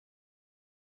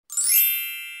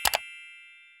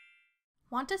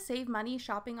Want to save money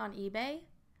shopping on eBay?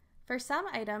 For some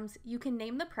items, you can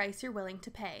name the price you're willing to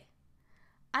pay.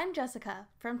 I'm Jessica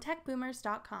from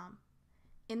techboomers.com.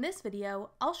 In this video,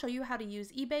 I'll show you how to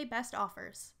use eBay Best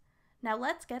Offers. Now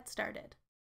let's get started.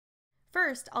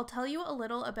 First, I'll tell you a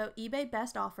little about eBay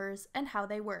Best Offers and how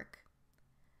they work.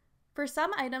 For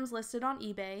some items listed on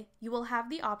eBay, you will have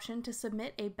the option to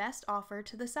submit a best offer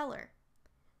to the seller.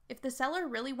 If the seller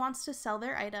really wants to sell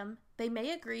their item, they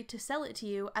may agree to sell it to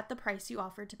you at the price you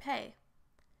offered to pay.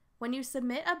 When you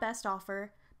submit a best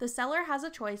offer, the seller has a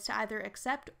choice to either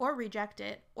accept or reject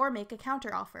it, or make a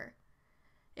counteroffer.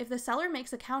 If the seller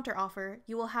makes a counteroffer,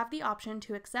 you will have the option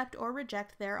to accept or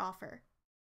reject their offer.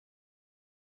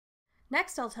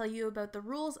 Next, I'll tell you about the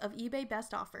rules of eBay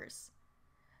Best Offers.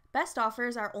 Best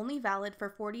offers are only valid for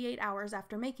 48 hours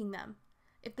after making them.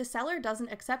 If the seller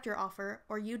doesn't accept your offer,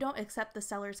 or you don't accept the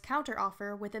seller's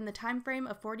counteroffer within the time frame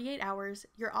of 48 hours,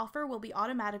 your offer will be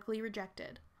automatically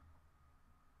rejected.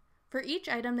 For each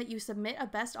item that you submit a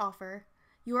best offer,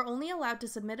 you are only allowed to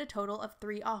submit a total of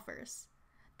 3 offers.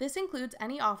 This includes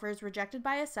any offers rejected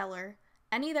by a seller,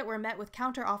 any that were met with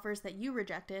counteroffers that you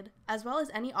rejected, as well as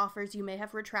any offers you may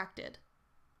have retracted.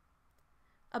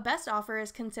 A best offer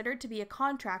is considered to be a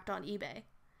contract on eBay.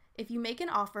 If you make an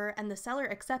offer and the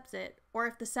seller accepts it, or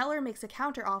if the seller makes a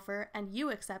counteroffer and you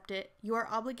accept it, you are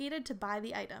obligated to buy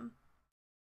the item.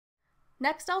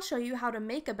 Next, I'll show you how to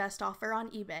make a best offer on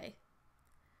eBay.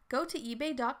 Go to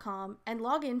ebay.com and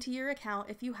log into your account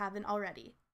if you haven't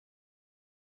already.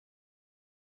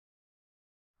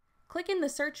 Click in the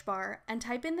search bar and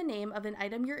type in the name of an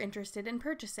item you're interested in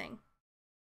purchasing.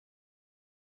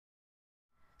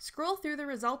 Scroll through the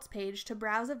results page to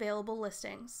browse available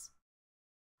listings.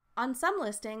 On some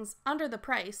listings, under the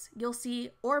price, you'll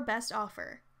see "or best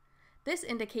offer." This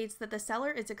indicates that the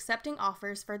seller is accepting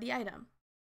offers for the item.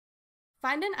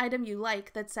 Find an item you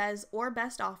like that says "or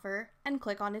best offer" and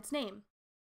click on its name.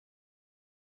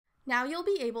 Now you'll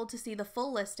be able to see the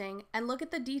full listing and look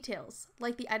at the details,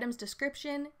 like the item's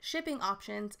description, shipping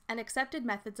options, and accepted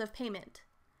methods of payment.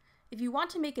 If you want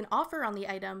to make an offer on the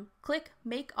item, click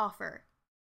Make Offer.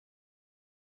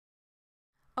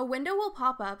 A window will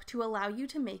pop up to allow you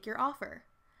to make your offer.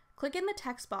 Click in the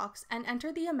text box and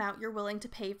enter the amount you're willing to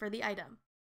pay for the item.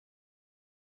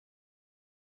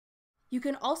 You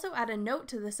can also add a note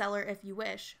to the seller if you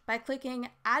wish by clicking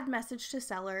Add Message to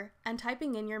Seller and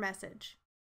typing in your message.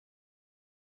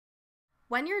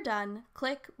 When you're done,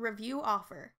 click Review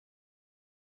Offer.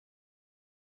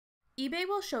 eBay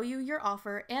will show you your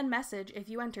offer and message if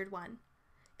you entered one.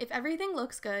 If everything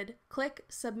looks good, click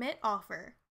Submit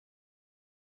Offer.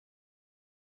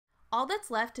 All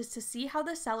that's left is to see how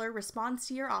the seller responds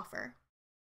to your offer.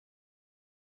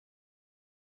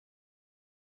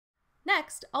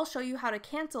 Next, I'll show you how to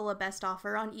cancel a best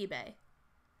offer on eBay.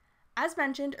 As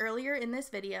mentioned earlier in this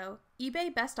video,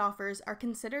 eBay Best Offers are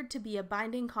considered to be a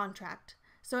binding contract,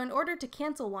 so in order to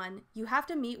cancel one, you have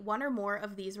to meet one or more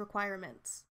of these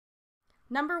requirements.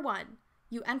 Number 1,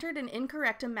 you entered an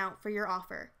incorrect amount for your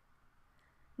offer.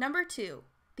 Number 2,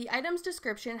 the item's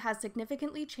description has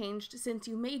significantly changed since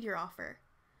you made your offer.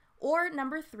 Or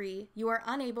number 3, you are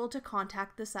unable to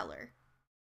contact the seller.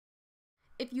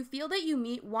 If you feel that you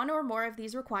meet one or more of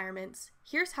these requirements,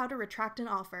 here's how to retract an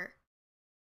offer.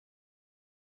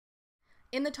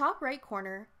 In the top right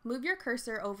corner, move your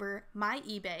cursor over My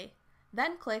eBay,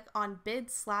 then click on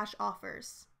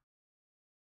Bid/Offers.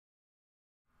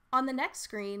 On the next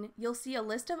screen, you'll see a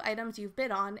list of items you've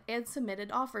bid on and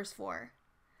submitted offers for.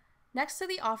 Next to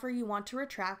the offer you want to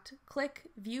retract,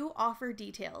 click View Offer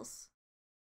Details.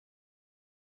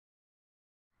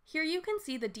 Here you can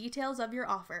see the details of your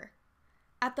offer.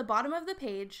 At the bottom of the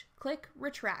page, click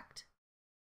Retract.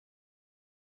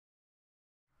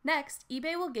 Next,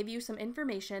 eBay will give you some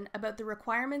information about the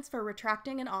requirements for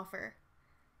retracting an offer.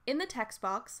 In the text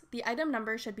box, the item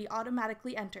number should be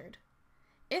automatically entered.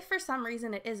 If for some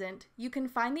reason it isn't, you can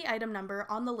find the item number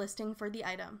on the listing for the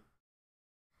item.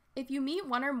 If you meet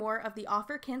one or more of the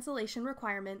offer cancellation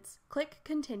requirements, click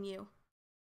Continue.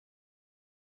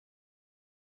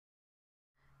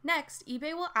 Next,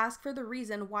 eBay will ask for the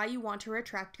reason why you want to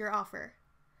retract your offer.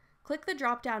 Click the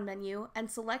drop-down menu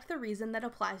and select the reason that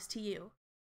applies to you.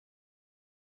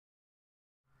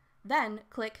 Then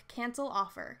click Cancel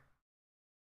Offer.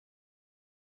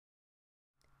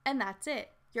 And that's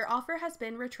it. Your offer has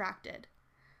been retracted.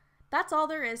 That's all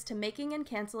there is to making and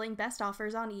canceling best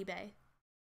offers on eBay.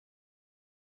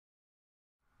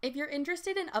 If you're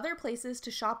interested in other places to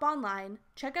shop online,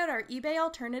 check out our eBay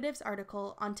Alternatives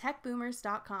article on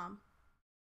techboomers.com.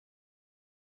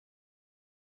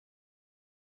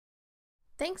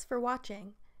 Thanks for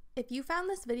watching. If you found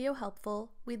this video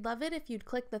helpful, we'd love it if you'd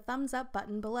click the thumbs up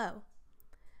button below.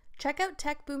 Check out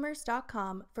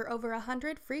techboomers.com for over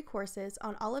 100 free courses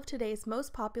on all of today's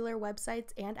most popular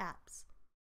websites and apps.